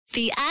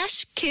The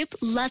Ash, Kip,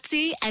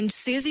 Lutzi and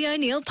Susie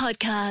O'Neill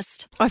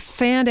podcast. I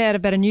found out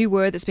about a new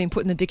word that's been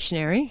put in the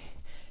dictionary,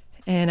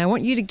 and I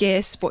want you to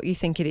guess what you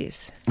think it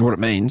is. What it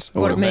means.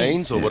 What it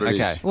means. or what it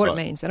is. What it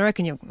means. And I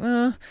reckon you'll...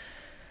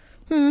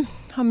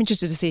 I'm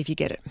interested to see if you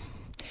get it.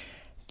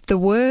 The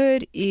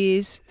word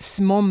is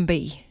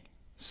smombi.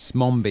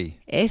 Smombi.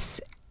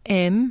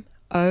 S-M-O-M-B-I-E.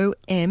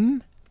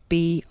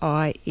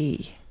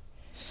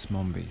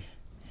 Smombi.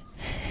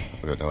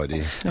 I've got no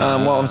idea.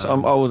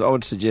 I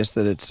would suggest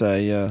that it's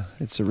a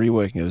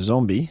reworking of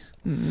zombie,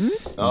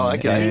 Oh,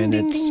 okay. and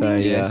Ding, it's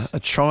ding, ding, ding. a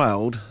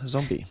child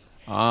zombie.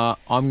 I'm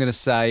going to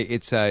say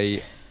it's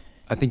a...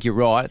 I think you're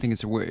right. I think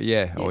it's a word.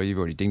 Yeah. Or you've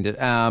already dinged it.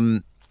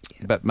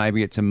 But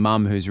maybe it's a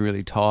mum who's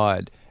really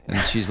tired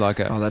and she's like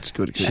a... Oh, that's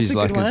good. She's a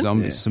like good a one.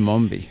 zombie. Yeah.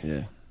 Smombi.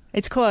 Yeah.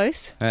 It's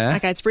close. Yeah?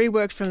 Okay, it's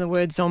reworked from the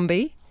word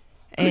zombie.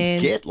 Good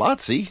And get,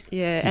 Lutzi.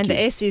 yeah, and the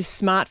S is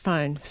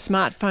smartphone.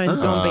 Smartphone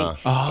zombie.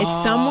 Oh.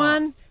 It's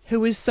someone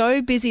who is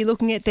so busy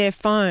looking at their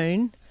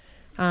phone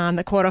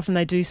that quite often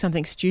they do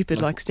something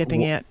stupid like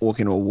stepping out Walk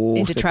into a wall.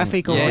 into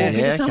traffic or Yes. walk into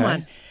Yeah, okay.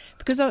 someone.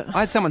 Because I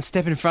had someone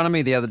step in front of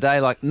me the other day,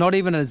 like not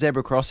even at a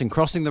zebra crossing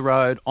the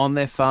road on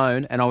their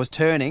phone, and I was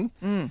turning,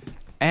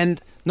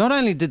 and not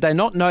only did they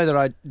not know that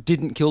I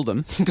didn't kill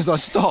them because I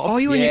stopped. oh,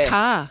 you were in your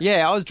car.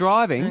 Yeah, I was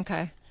driving.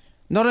 Okay.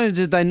 Not only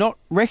did they not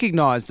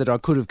recognise that I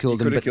could have killed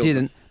them, could have but killed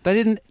them. They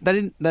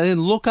didn't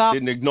look up.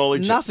 Didn't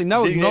acknowledge it. nothing.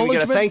 No Didn't even get a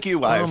acknowledgement. thank you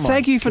wave.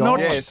 Thank you for not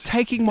Yes.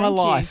 taking my Thank you.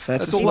 life.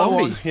 That's a all I zombie.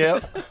 want. Yeah.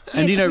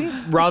 And, it's you know,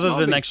 weird. rather than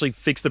Zombie. actually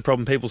fix the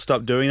problem, people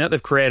stop doing that.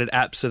 They've created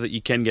apps so that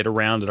you can get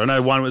around it. I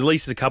know one, at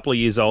least it's a couple of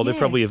years old. They've Yeah.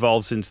 probably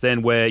evolved since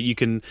then, where you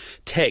can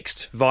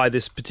text via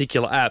this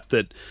particular app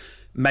that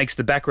makes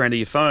the background of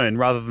your phone,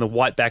 rather than the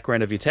white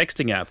background of your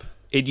texting app,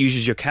 it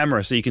uses your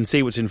camera so you can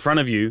see what's in front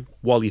of you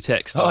while you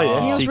text. Oh, yeah. Yeah,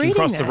 I was So you can reading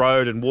cross the that.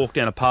 road and walk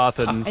down a path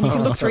and... And you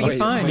can look through your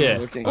phone.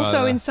 Yeah.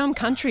 Also, in some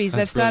countries, they've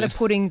That's started brilliant.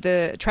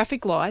 putting the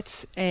traffic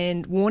lights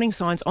and warning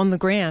signs on the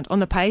ground, on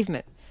the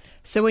pavement.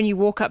 So when you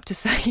walk up to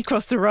say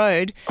cross the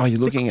road, Oh, you're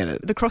looking at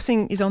it. the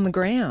crossing is on the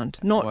ground.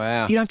 Not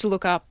Wow. you don't have to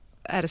look up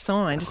at a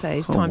sign to say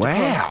it's time to cross.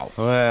 Wow.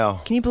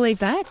 Wow. Can you believe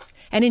that?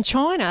 And in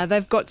China,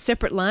 they've got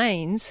separate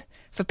lanes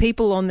for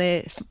people on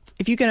their.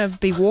 If you're going to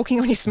be walking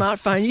on your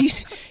smartphone,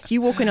 you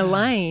walk in a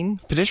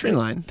lane, Pedestrian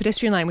lane.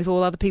 pedestrian lane, with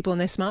all other people on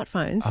their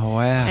smartphones. Oh wow!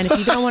 And if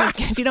you don't want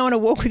to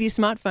walk with your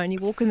smartphone, you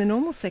walk in the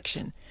normal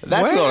section.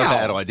 That's not a Wow.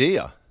 bad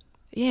idea.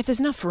 Yeah, if there's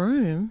enough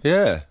room.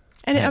 Yeah.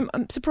 And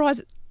I'm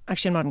surprised.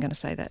 Actually, I'm not even going to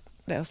say that.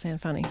 That'll sound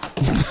funny.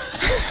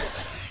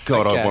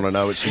 God, Okay. I want to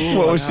know what she said.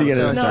 What was she going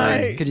to No.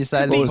 say? Could you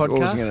say it What in was, the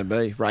what was podcast? it going to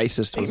be?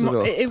 Racist, was it?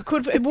 Or?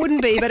 It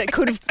wouldn't be, but it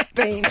could have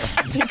been.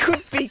 It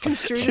could be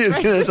construed. She was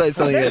as going to say racist.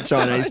 something about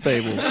Chinese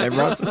people.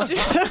 Everyone.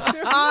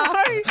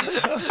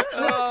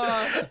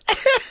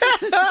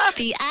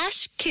 The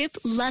Ash, Kip,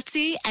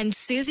 Lutzi and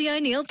Susie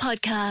O'Neill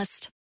podcast.